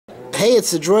Hey,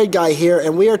 it's the Droid Guy here,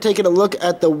 and we are taking a look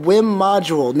at the WIMM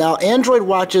Module. Now, Android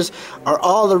watches are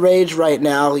all the rage right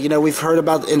now. You know, we've heard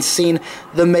about and seen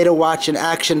the Meta watch in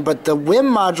action, but the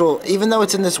WIMM Module, even though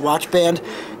it's in this watch band,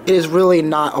 it is really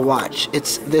not a watch.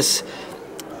 It's this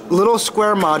little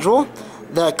square module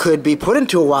that could be put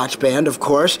into a watch band, of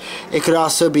course. It could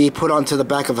also be put onto the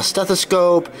back of a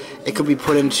stethoscope. It could be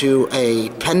put into a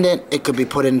pendant. It could be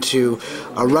put into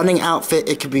a running outfit.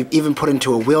 It could be even put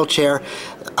into a wheelchair.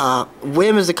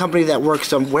 WIMM is the company that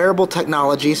works on wearable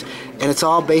technologies, and it's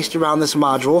all based around this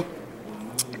module.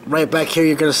 Right back here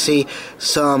you're going to see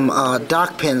some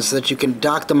dock pins so that you can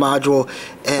dock the module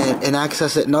and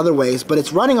access it in other ways. But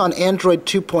it's running on Android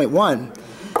 2.1.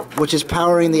 which is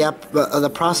powering the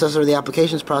processor, the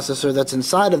applications processor that's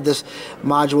inside of this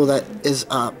module that is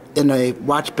in a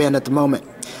watch band at the moment.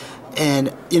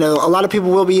 And, you know, a lot of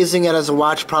people will be using it as a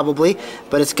watch probably,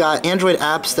 but it's got Android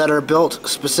apps that are built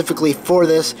specifically for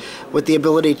this with the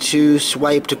ability to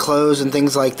swipe to close and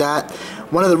things like that.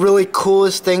 One of the really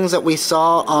coolest things that we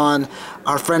saw on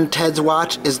our friend Ted's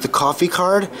watch is the coffee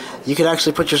card. You can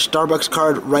actually put your Starbucks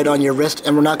card right on your wrist,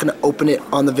 and we're not going to open it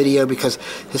on the video because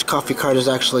his coffee card is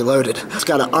actually loaded. It's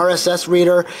got an RSS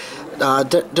reader,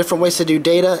 different ways to do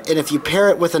data, and if you pair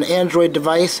it with an Android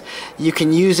device, you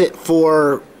can use it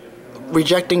for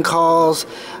rejecting calls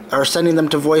or sending them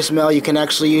to voicemail. You can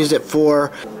actually use it for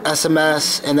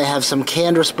SMS, and they have some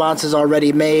canned responses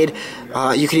already made.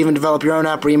 You can even develop your own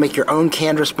app where you make your own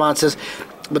canned responses.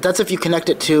 But that's if you connect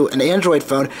it to an Android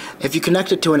phone. If you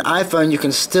connect it to an iPhone, you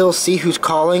can still see who's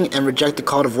calling and reject the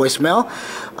call to voicemail.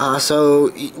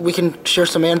 So we can share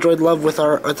some Android love with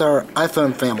our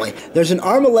iPhone family. There's an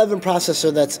ARM11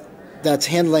 processor that's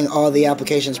handling all the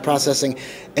applications processing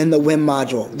in the WIMM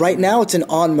module. Right now it's in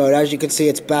on mode. As you can see,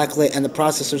 it's backlit and the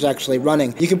processor's actually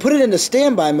running. You can put it into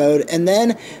standby mode, and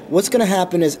then what's going to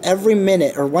happen is every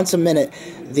minute or once a minute,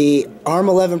 the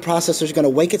ARM11 processor is going to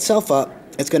wake itself up.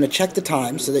 It's going to check the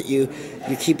time so that you're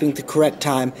keeping the correct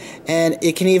time, and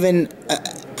it can even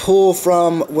pull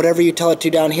from whatever you tell it to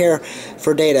down here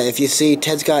for data. If you see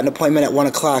Ted's got an appointment at 1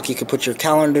 o'clock, you can put your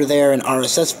calendar there, an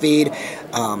RSS feed.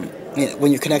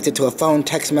 When you're connected to a phone,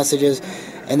 text messages,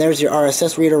 and there's your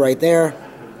RSS reader right there.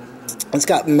 It's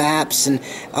got maps, and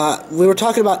we were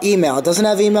talking about email. It doesn't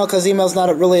have email because email's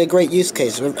not really a great use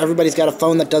case. Everybody's got a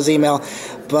phone that does email,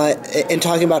 but in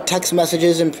talking about text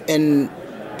messages and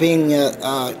being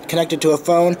connected to a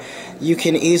phone, you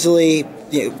can easily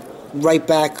write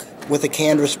back with a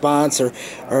canned response,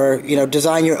 or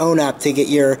design your own app to get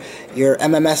your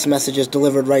MMS messages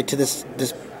delivered right to this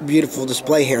beautiful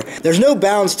display here. There's no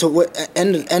bounds to what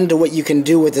end to what you can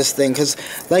do with this thing, because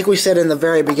like we said in the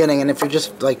very beginning, and if you're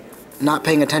just like not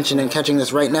paying attention and catching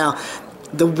this right now,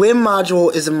 the WIMM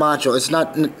module is a module. It's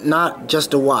not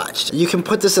just a watch. You can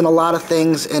put this in a lot of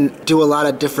things and do a lot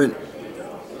of different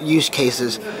use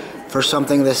cases for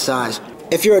something this size.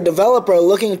 If you're a developer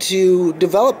looking to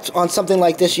develop on something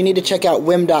like this, you need to check out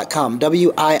WIMM.com,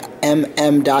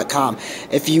 WIMM.com.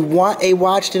 If you want a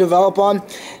watch to develop on,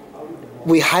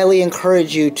 we highly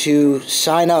encourage you to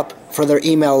sign up for their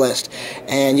email list,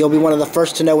 and you'll be one of the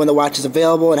first to know when the watch is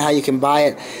available and how you can buy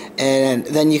it, and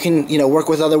then you can work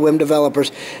with other WIMM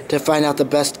developers to find out the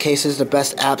best cases, the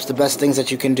best apps, the best things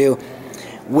that you can do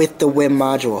with the WIMM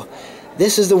module.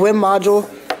 This is the WIMM module,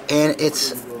 and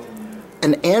it's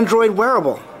an Android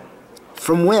wearable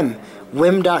from WIMM.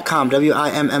 WIMM.com,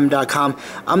 WIMM.com.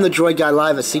 I'm the Droid Guy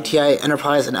live at CTI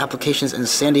Enterprise and Applications in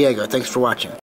San Diego. Thanks for watching.